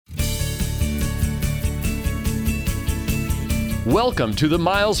Welcome to the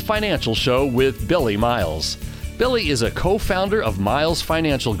Miles Financial Show with Billy Miles. Billy is a co-founder of Miles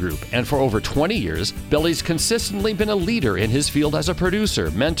Financial Group, and for over 20 years, Billy's consistently been a leader in his field as a producer,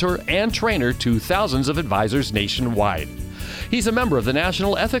 mentor, and trainer to thousands of advisors nationwide. He's a member of the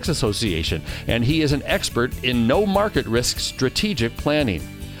National Ethics Association, and he is an expert in no market risk strategic planning.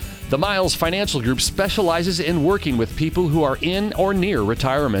 The Miles Financial Group specializes in working with people who are in or near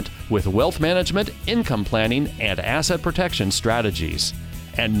retirement with wealth management, income planning, and asset protection strategies.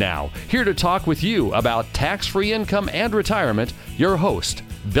 And now, here to talk with you about tax-free income and retirement, your host,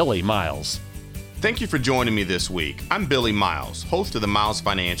 Billy Miles. Thank you for joining me this week. I'm Billy Miles, host of the Miles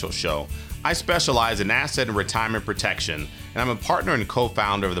Financial Show. I specialize in asset and retirement protection, and I'm a partner and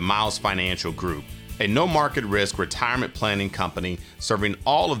co-founder of the Miles Financial Group, a no-market risk retirement planning company serving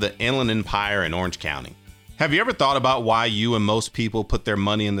all of the Inland Empire and Orange County. Have you ever thought about why you and most people put their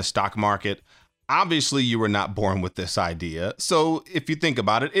money in the stock market? Obviously, you were not born with this idea, so if you think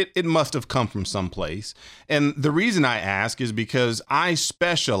about it, it must have come from someplace. And the reason I ask is because I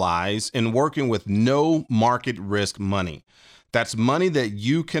specialize in working with no market risk money. That's money that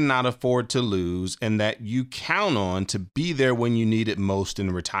you cannot afford to lose and that you count on to be there when you need it most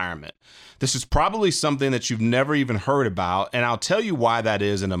in retirement. This is probably something that you've never even heard about, and I'll tell you why that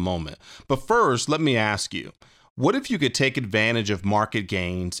is in a moment. But first, let me ask you, what if you could take advantage of market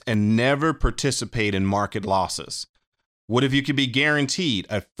gains and never participate in market losses? What if you could be guaranteed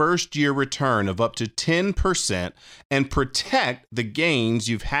a first-year return of up to 10% and protect the gains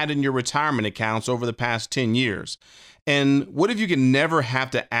you've had in your retirement accounts over the past 10 years? And what if you can never have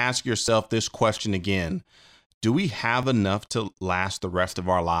to ask yourself this question again? Do we have enough to last the rest of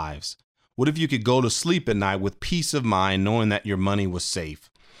our lives? What if you could go to sleep at night with peace of mind knowing that your money was safe?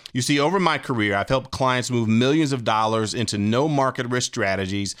 You see, over my career, I've helped clients move millions of dollars into no market risk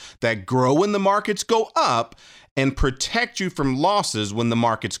strategies that grow when the markets go up and protect you from losses when the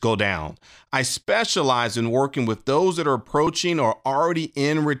markets go down. I specialize in working with those that are approaching or already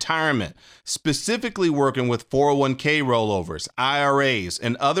in retirement, specifically working with 401k rollovers, IRAs,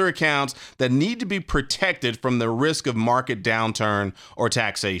 and other accounts that need to be protected from the risk of market downturn or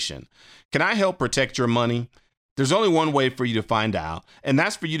taxation. Can I help protect your money? There's only one way for you to find out, and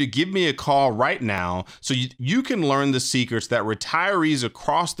that's for you to give me a call right now so you can learn the secrets that retirees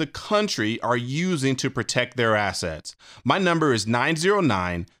across the country are using to protect their assets. My number is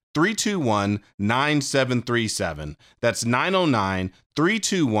 909-321-9737. That's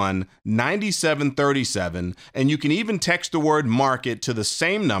 909-321-9737. And you can even text the word market to the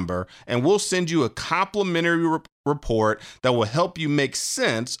same number, and we'll send you a complimentary report that will help you make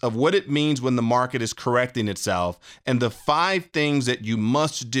sense of what it means when the market is correcting itself and the 5 things that you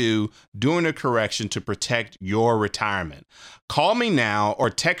must do during a correction to protect your retirement. Call me now or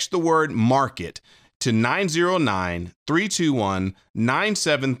text the word market to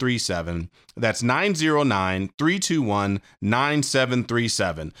 909-321-9737. That's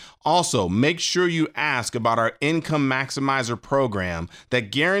 909-321-9737. Also, make sure you ask about our Income Maximizer program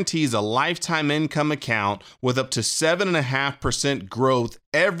that guarantees a lifetime income account with up to 7.5% growth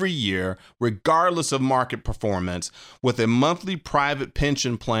every year, regardless of market performance, with a monthly private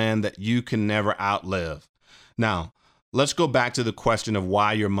pension plan that you can never outlive. Now, let's go back to the question of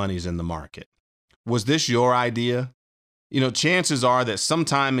why your money's in the market. Was this your idea? You know, chances are that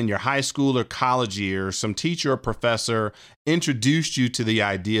sometime in your high school or college years, some teacher or professor introduced you to the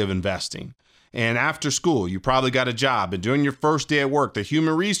idea of investing. And after school, you probably got a job. And during your first day at work, the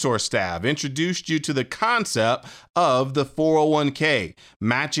human resource staff introduced you to the concept of the 401k,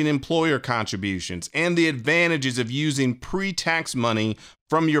 matching employer contributions, and the advantages of using pre-tax money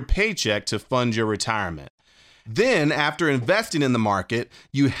from your paycheck to fund your retirement. Then, after investing in the market,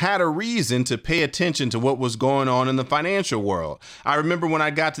 you had a reason to pay attention to what was going on in the financial world. I remember when I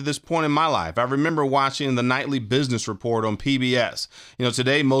got to this point in my life, I remember watching the nightly business report on PBS. You know,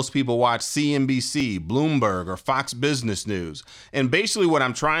 today most people watch CNBC, Bloomberg, or Fox Business News. And basically what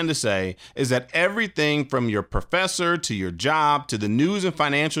I'm trying to say is that everything from your professor to your job to the news and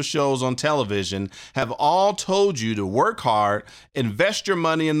financial shows on television have all told you to work hard, invest your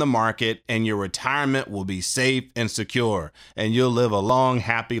money in the market, and your retirement will be safe and secure, and you'll live a long,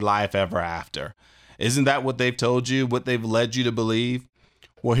 happy life ever after. Isn't that what they've told you, what they've led you to believe?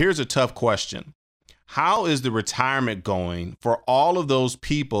 Well, here's a tough question. How is the retirement going for all of those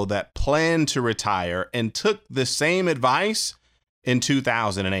people that planned to retire and took the same advice in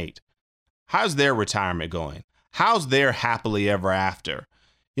 2008? How's their retirement going? How's their happily ever after?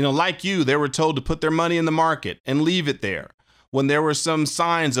 You know, like you, they were told to put their money in the market and leave it there. When there were some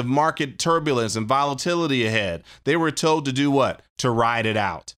signs of market turbulence and volatility ahead, they were told to do what? To ride it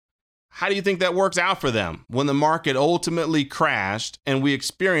out. How do you think that works out for them when the market ultimately crashed and we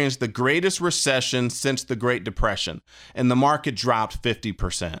experienced the greatest recession since the Great Depression and the market dropped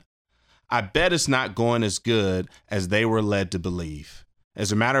 50%? I bet it's not going as good as they were led to believe.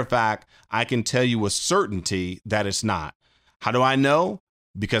 As a matter of fact, I can tell you with certainty that it's not. How do I know?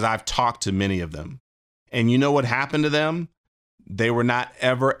 Because I've talked to many of them. And you know what happened to them? They were not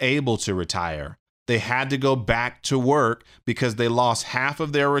ever able to retire. They had to go back to work because they lost half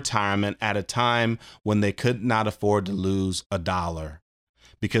of their retirement at a time when they could not afford to lose a dollar,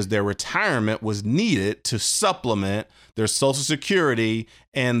 because their retirement was needed to supplement their Social Security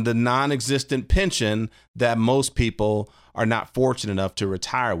and the non-existent pension that most people are not fortunate enough to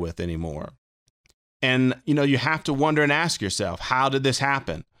retire with anymore. And, you have to wonder and ask yourself, how did this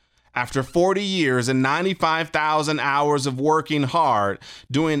happen? After 40 years and 95,000 hours of working hard,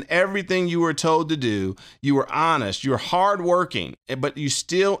 doing everything you were told to do, you were honest, you were hardworking, but you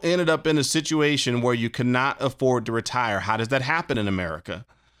still ended up in a situation where you could not afford to retire. How does that happen in America?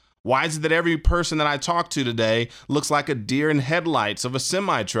 Why is it that every person that I talk to today looks like a deer in headlights of a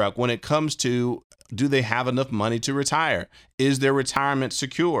semi-truck when it comes to, do they have enough money to retire? Is their retirement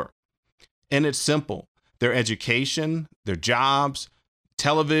secure? And it's simple. Their education, their jobs,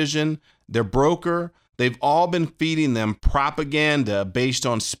 television, their broker, they've all been feeding them propaganda based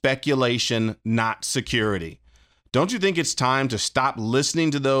on speculation, not security. Don't you think it's time to stop listening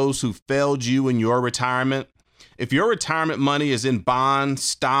to those who failed you in your retirement? If your retirement money is in bonds,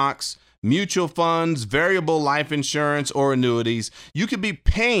 stocks, mutual funds, variable life insurance, or annuities, you could be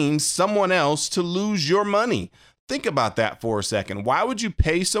paying someone else to lose your money. Think about that for a second. Why would you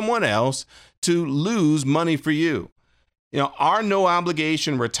pay someone else to lose money for you? Our no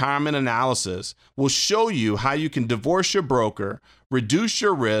obligation retirement analysis will show you how you can divorce your broker, reduce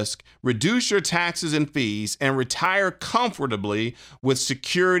your risk, reduce your taxes and fees, and retire comfortably with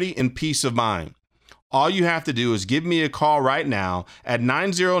security and peace of mind. All you have to do is give me a call right now at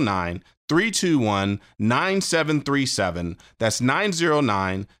 909-321-9737. That's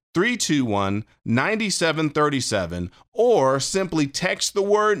 909-321-9737, or simply text the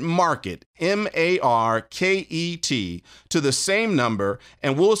word MARKET, MARKET, to the same number,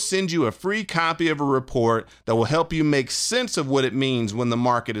 and we'll send you a free copy of a report that will help you make sense of what it means when the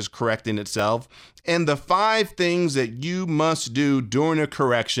market is correcting itself, and the 5 things that you must do during a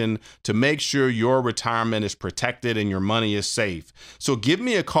correction to make sure your retirement is protected and your money is safe. So give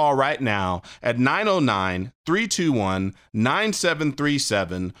me a call right now at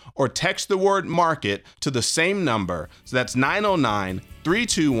 909-321-9737, or text the word MARKET to the same number. So that's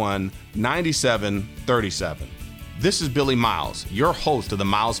 909-321-9737. This is Billy Miles, your host of the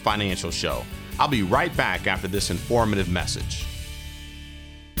Miles Financial Show. I'll be right back after this informative message.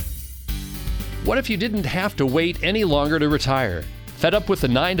 What if you didn't have to wait any longer to retire? Fed up with the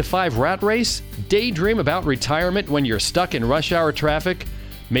 9-to-5 rat race? Daydream about retirement when you're stuck in rush hour traffic?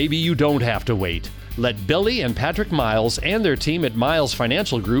 Maybe you don't have to wait. Let Billy and Patrick Miles and their team at Miles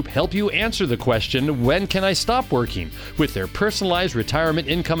Financial Group help you answer the question, when can I stop working? With their personalized retirement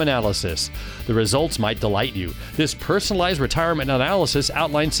income analysis. The results might delight you. This personalized retirement analysis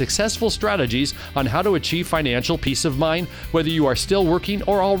outlines successful strategies on how to achieve financial peace of mind, whether you are still working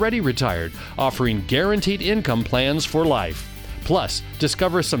or already retired, offering guaranteed income plans for life. Plus,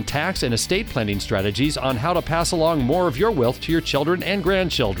 discover some tax and estate planning strategies on how to pass along more of your wealth to your children and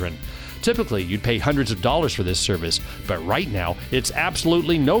grandchildren. Typically, you'd pay hundreds of dollars for this service, but right now, it's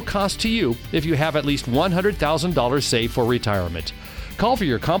absolutely no cost to you if you have at least $100,000 saved for retirement. Call for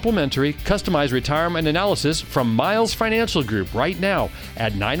your complimentary, customized retirement analysis from Miles Financial Group right now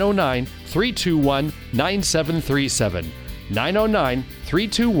at 909-321-9737.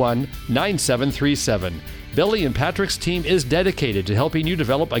 909-321-9737. Billy and Patrick's team is dedicated to helping you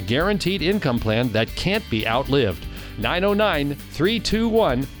develop a guaranteed income plan that can't be outlived.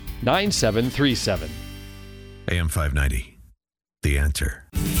 909-321-9737. AM 590, The Answer.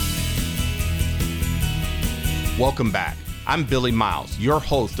 Welcome back. I'm Billy Miles, your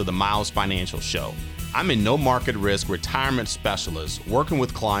host of the Miles Financial Show. I'm a no market risk retirement specialist working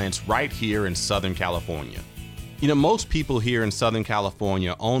with clients right here in Southern California. Most people here in Southern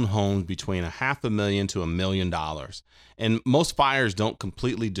California own homes between $500,000 to $1 million. And most fires don't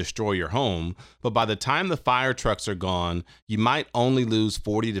completely destroy your home, but by the time the fire trucks are gone, you might only lose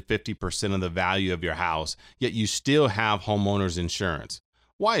 40 to 50% of the value of your house, yet you still have homeowners insurance.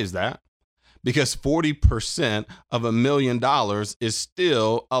 Why is that? Because 40% of $1 million is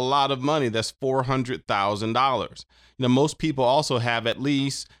still a lot of money. That's $400,000. Most people also have at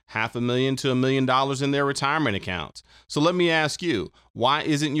least $500,000 to $1 million in their retirement accounts. So let me ask you, why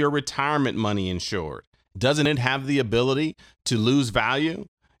isn't your retirement money insured? Doesn't it have the ability to lose value?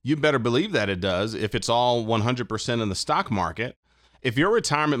 You better believe that it does if it's all 100% in the stock market. If your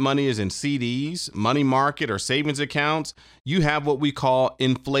retirement money is in CDs, money market, or savings accounts, you have what we call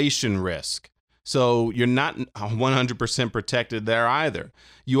inflation risk. So you're not 100% protected there either.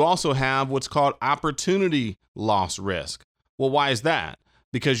 You also have what's called opportunity loss risk. Well, why is that?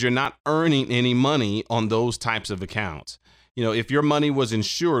 Because you're not earning any money on those types of accounts. If your money was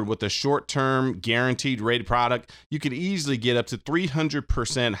insured with a short-term guaranteed rate product, you could easily get up to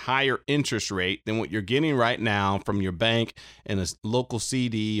 300% higher interest rate than what you're getting right now from your bank in a local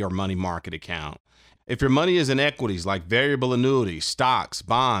CD or money market account. If your money is in equities like variable annuities, stocks,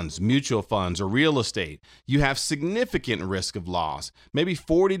 bonds, mutual funds, or real estate, you have significant risk of loss. Maybe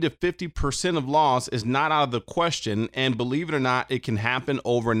 40 to 50% of loss is not out of the question, and believe it or not, it can happen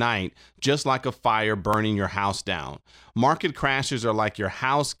overnight, just like a fire burning your house down. Market crashes are like your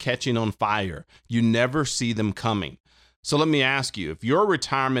house catching on fire. You never see them coming. So let me ask you, if your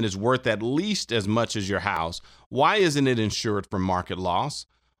retirement is worth at least as much as your house, why isn't it insured for market loss?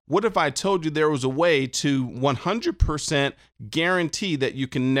 What if I told you there was a way to 100% guarantee that you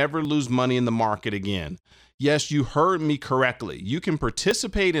can never lose money in the market again? Yes, you heard me correctly. You can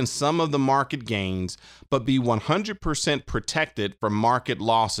participate in some of the market gains, but be 100% protected from market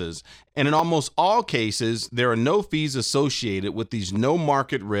losses. And in almost all cases, there are no fees associated with these no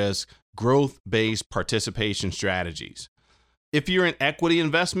market risk, growth-based participation strategies. If you're in equity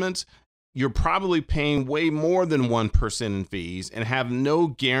investments, you're probably paying way more than 1% in fees and have no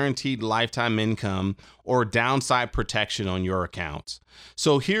guaranteed lifetime income or downside protection on your accounts.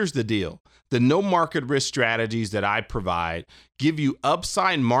 So here's the deal. The no market risk strategies that I provide give you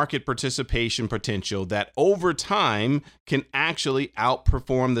upside market participation potential that over time can actually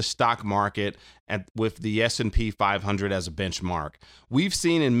outperform the stock market with the S&P 500 as a benchmark. We've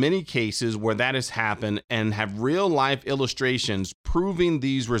seen in many cases where that has happened and have real life illustrations proving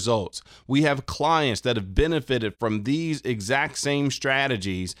these results. We have clients that have benefited from these exact same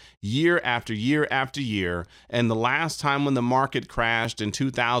strategies year after year after year. And the last time when the market crashed in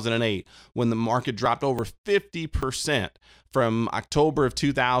 2008, when the market dropped over 50%, from October of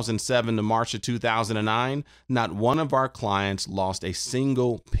 2007 to March of 2009, not one of our clients lost a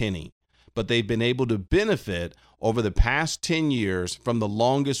single penny, but they've been able to benefit over the past 10 years from the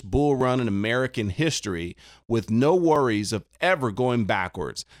longest bull run in American history with no worries of ever going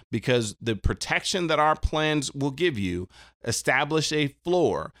backwards, because the protection that our plans will give you establish a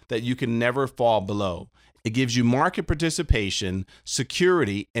floor that you can never fall below. It gives you market participation,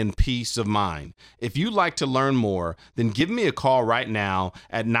 security, and peace of mind. If you'd like to learn more, then give me a call right now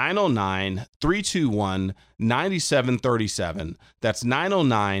at 909-321-9737. That's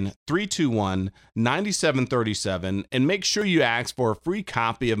 909-321-9737. And make sure you ask for a free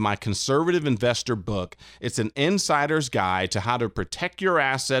copy of my Conservative Investor book. It's an insider's guide to how to protect your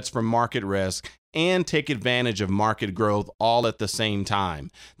assets from market risk and take advantage of market growth all at the same time.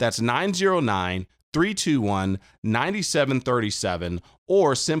 That's 909-321-9737,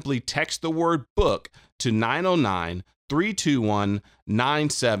 or simply text the word book to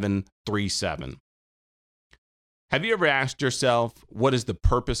 909-321-9737. Have you ever asked yourself, what is the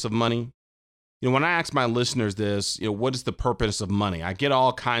purpose of money? When I ask my listeners this, what is the purpose of money? I get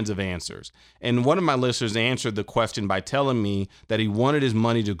all kinds of answers. And one of my listeners answered the question by telling me that he wanted his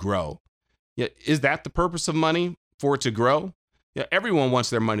money to grow. Is that the purpose of money, for it to grow? Everyone wants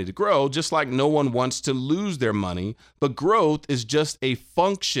their money to grow, just like no one wants to lose their money, but growth is just a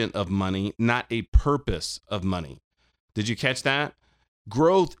function of money, not a purpose of money. Did you catch that?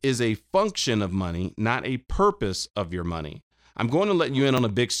 Growth is a function of money, not a purpose of your money. I'm going to let you in on a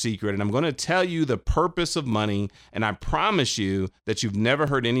big secret, and I'm going to tell you the purpose of money, and I promise you that you've never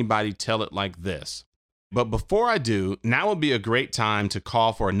heard anybody tell it like this. But before I do, now would be a great time to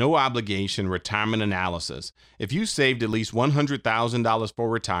call for a no-obligation retirement analysis. If you saved at least $100,000 for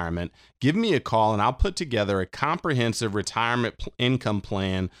retirement, give me a call and I'll put together a comprehensive retirement income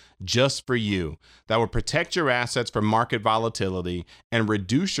plan just for you that will protect your assets from market volatility and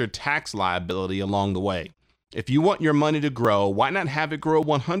reduce your tax liability along the way. If you want your money to grow, why not have it grow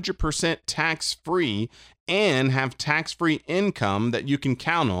 100% tax-free and have tax-free income that you can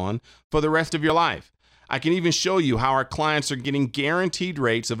count on for the rest of your life? I can even show you how our clients are getting guaranteed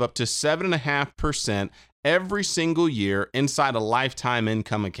rates of up to 7.5% every single year inside a lifetime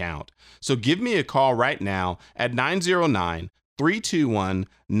income account. So give me a call right now at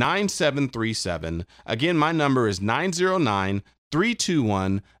 909-321-9737. Again, my number is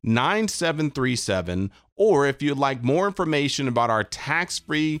 909-321-9737. Or if you'd like more information about our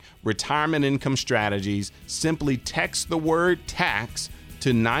tax-free retirement income strategies, simply text the word tax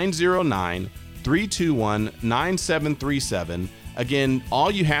to 909-321-9737. Again,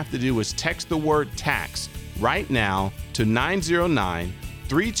 all you have to do is text the word tax right now to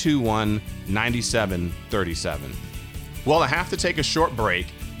 909-321-9737. Well, I have to take a short break.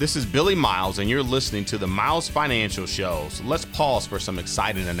 This is Billy Miles, and you're listening to the Miles Financial Show. So let's pause for some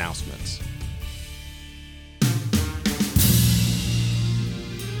exciting announcements.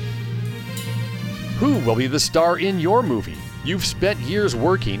 Who will be the star in your movie? You've spent years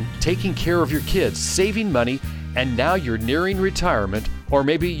working, taking care of your kids, saving money, and now you're nearing retirement, or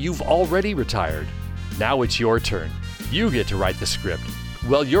maybe you've already retired. Now it's your turn. You get to write the script.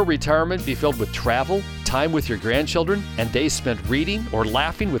 Will your retirement be filled with travel, time with your grandchildren, and days spent reading or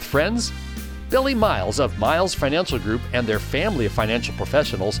laughing with friends? Billy Miles of Miles Financial Group and their family of financial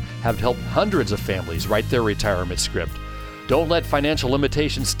professionals have helped hundreds of families write their retirement script. Don't let financial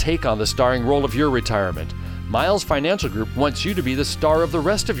limitations take on the starring role of your retirement. Miles Financial Group wants you to be the star of the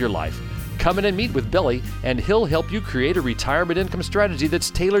rest of your life. Come in and meet with Billy, and he'll help you create a retirement income strategy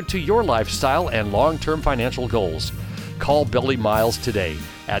that's tailored to your lifestyle and long-term financial goals. Call Billy Miles today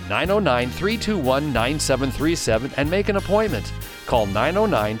at 909-321-9737 and make an appointment. Call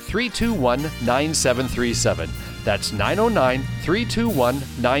 909-321-9737. That's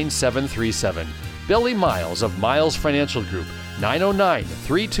 909-321-9737. Billy Miles of Miles Financial Group,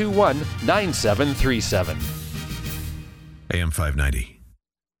 909-321-9737. AM 590,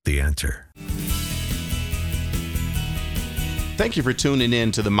 The Answer. Thank you for tuning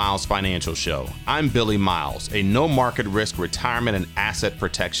in to the Miles Financial Show. I'm Billy Miles, a no-market risk retirement and asset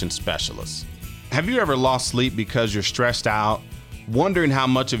protection specialist. Have you ever lost sleep because you're stressed out, wondering how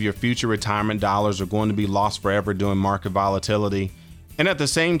much of your future retirement dollars are going to be lost forever during market volatility? And at the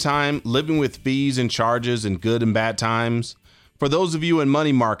same time, living with fees and charges in good and bad times? For those of you in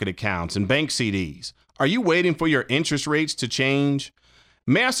money market accounts and bank CDs, are you waiting for your interest rates to change?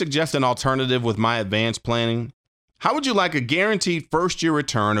 May I suggest an alternative with my advanced planning? How would you like a guaranteed first-year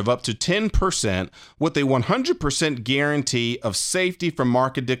return of up to 10% with a 100% guarantee of safety from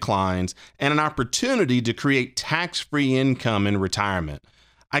market declines and an opportunity to create tax-free income in retirement?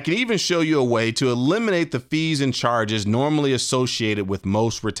 I can even show you a way to eliminate the fees and charges normally associated with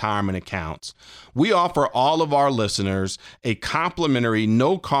most retirement accounts. We offer all of our listeners a complimentary,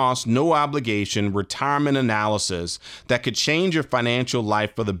 no-cost, no-obligation retirement analysis that could change your financial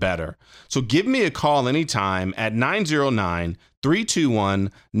life for the better. So give me a call anytime at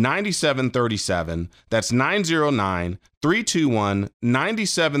 909-321-9737. That's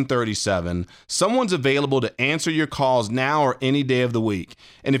 909-321-9737. Someone's available to answer your calls now or any day of the week.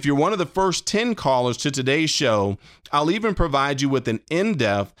 And if you're one of the first 10 callers to today's show, I'll even provide you with an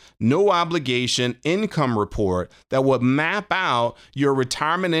in-depth, no-obligation income report that will map out your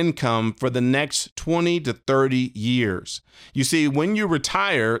retirement income for the next 20 to 30 years. You see, when you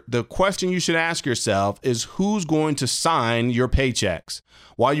retire, the question you should ask yourself is who's going to sign your paychecks?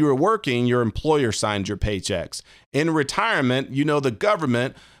 While you were working, your employer signed your paychecks. In retirement, you know the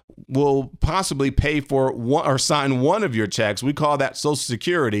government will possibly pay for one or sign one of your checks. We call that Social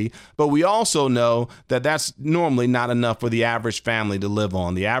Security, but we also know that that's normally not enough for the average family to live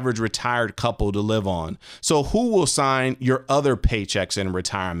on, the average retired couple to live on. So who will sign your other paychecks in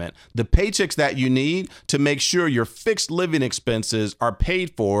retirement? The paychecks that you need to make sure your fixed living expenses are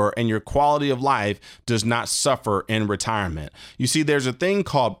paid for and your quality of life does not suffer in retirement. You see, there's a thing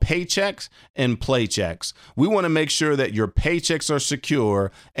called paychecks and playchecks. We want to make sure that your paychecks are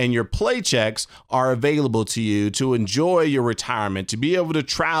secure and your playchecks are available to you to enjoy your retirement, to be able to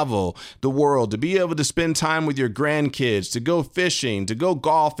travel the world, to be able to spend time with your grandkids, to go fishing, to go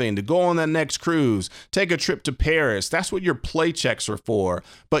golfing, to go on that next cruise, take a trip to Paris. That's what your playchecks are for.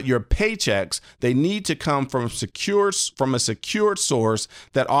 But your paychecks, they need to come from a secured source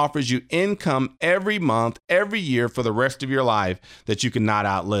that offers you income every month, every year for the rest of your life that you cannot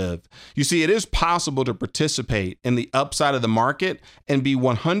outlive. You see, it is possible to participate in the upside of the market and be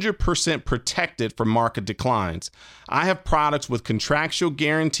 100% protected from market declines. I have products with contractual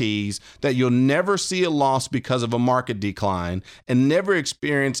guarantees that you'll never see a loss because of a market decline and never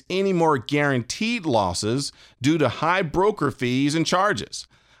experience any more guaranteed losses due to high broker fees and charges.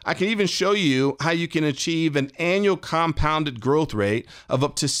 I can even show you how you can achieve an annual compounded growth rate of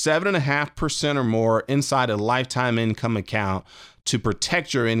up to 7.5% or more inside a lifetime income account to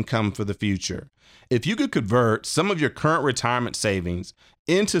protect your income for the future. If you could convert some of your current retirement savings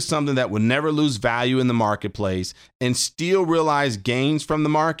into something that would never lose value in the marketplace and still realize gains from the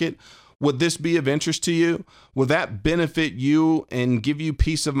market, would this be of interest to you? Will that benefit you and give you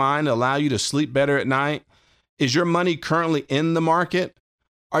peace of mind, allow you to sleep better at night? Is your money currently in the market?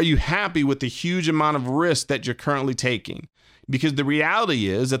 Are you happy with the huge amount of risk that you're currently taking? Because the reality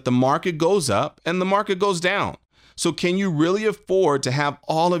is that the market goes up and the market goes down. So can you really afford to have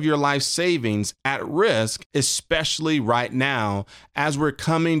all of your life savings at risk, especially right now as we're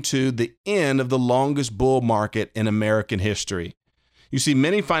coming to the end of the longest bull market in American history? You see,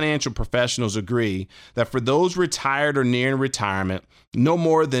 many financial professionals agree that for those retired or nearing retirement, no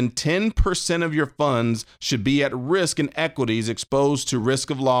more than 10% of your funds should be at risk in equities exposed to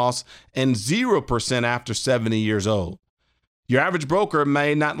risk of loss and 0% after 70 years old. Your average broker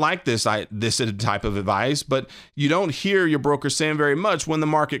may not like this type of advice, but you don't hear your broker saying very much when the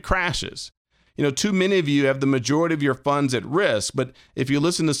market crashes. Too many of you have the majority of your funds at risk, but if you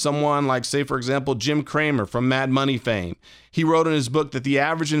listen to someone like, say, for example, Jim Cramer from Mad Money fame, he wrote in his book that the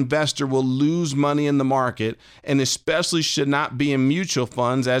average investor will lose money in the market and especially should not be in mutual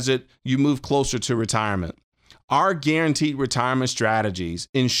funds as you move closer to retirement. Our guaranteed retirement strategies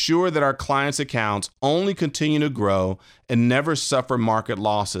ensure that our clients' accounts only continue to grow and never suffer market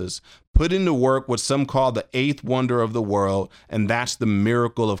losses, putting to work what some call the eighth wonder of the world, and that's the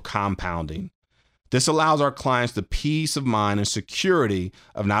miracle of compounding. This allows our clients the peace of mind and security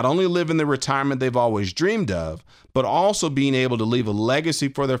of not only living the retirement they've always dreamed of, but also being able to leave a legacy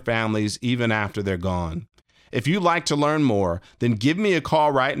for their families even after they're gone. If you'd like to learn more, then give me a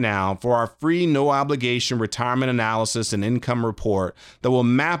call right now for our free no-obligation retirement analysis and income report that will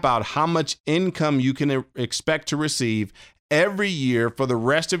map out how much income you can expect to receive every year for the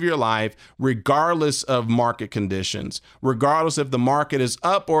rest of your life, regardless of market conditions, regardless if the market is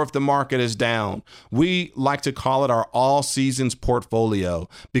up or if the market is down. We like to call it our all seasons portfolio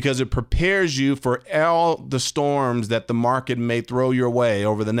because it prepares you for all the storms that the market may throw your way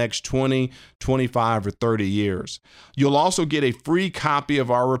over the next 20, 25, or 30 years. You'll also get a free copy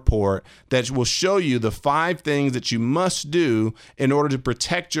of our report that will show you the 5 things that you must do in order to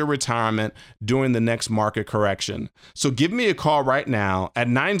protect your retirement during the next market correction. So give me a call right now at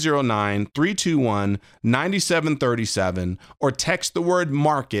 909-321-9737 or text the word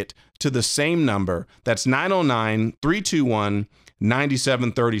market to the same number. That's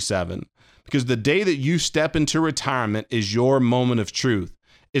 909-321-9737. Because the day that you step into retirement is your moment of truth.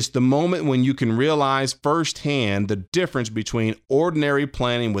 It's the moment when you can realize firsthand the difference between ordinary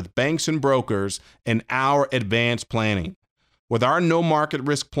planning with banks and brokers and our advanced planning. With our no market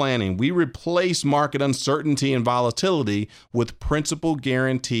risk planning, we replace market uncertainty and volatility with principal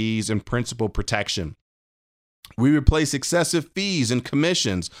guarantees and principal protection. We replace excessive fees and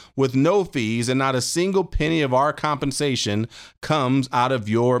commissions with no fees, and not a single penny of our compensation comes out of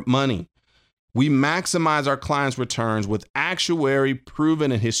your money. We maximize our clients' returns with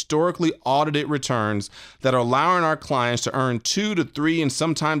actuary-proven and historically audited returns that are allowing our clients to earn 2 to 3 and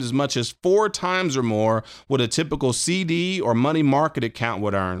sometimes as much as 4 times or more what a typical CD or money market account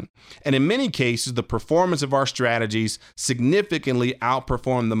would earn. And in many cases, the performance of our strategies significantly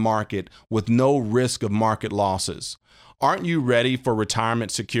outperform the market with no risk of market losses. Aren't you ready for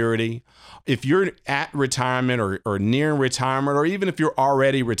retirement security? If you're at retirement or near retirement, or even if you're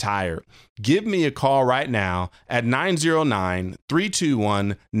already retired, give me a call right now at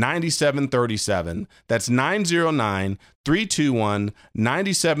 909-321-9737. That's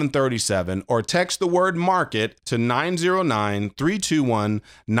 909-321-9737, or text the word market to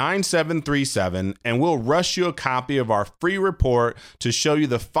 909-321-9737, and we'll rush you a copy of our free report to show you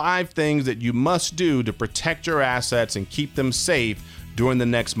the 5 things that you must do to protect your assets and keep them safe during the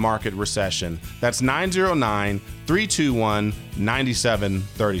next market recession. That's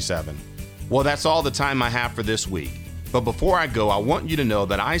 909-321-9737. Well, that's all the time I have for this week. But before I go, I want you to know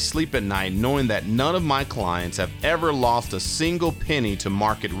that I sleep at night knowing that none of my clients have ever lost a single penny to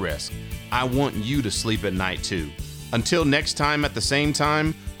market risk. I want you to sleep at night too. Until next time at the same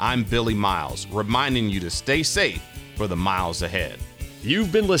time, I'm Billy Miles, reminding you to stay safe for the miles ahead.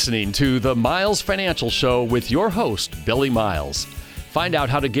 You've been listening to the Miles Financial Show with your host, Billy Miles. Find out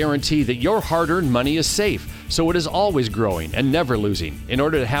how to guarantee that your hard-earned money is safe, so it is always growing and never losing, in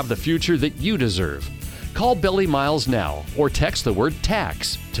order to have the future that you deserve. Call Billy Miles now or text the word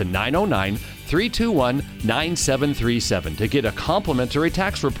TAX to 909-321-9737 to get a complimentary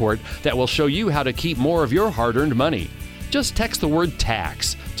tax report that will show you how to keep more of your hard-earned money. Just text the word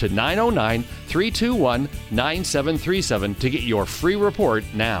TAX to 909-321-9737 to get your free report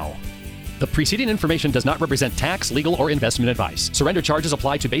now. The preceding information does not represent tax, legal, or investment advice. Surrender charges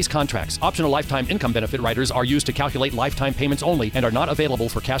apply to base contracts. Optional lifetime income benefit riders are used to calculate lifetime payments only and are not available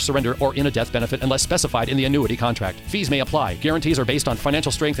for cash surrender or in a death benefit unless specified in the annuity contract. Fees may apply. Guarantees are based on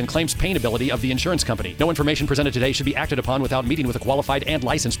financial strength and claims payability of the insurance company. No information presented today should be acted upon without meeting with a qualified and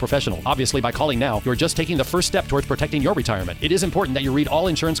licensed professional. Obviously, by calling now, you're just taking the first step towards protecting your retirement. It is important that you read all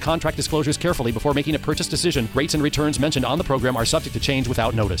insurance contract disclosures carefully before making a purchase decision. Rates and returns mentioned on the program are subject to change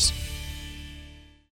without notice.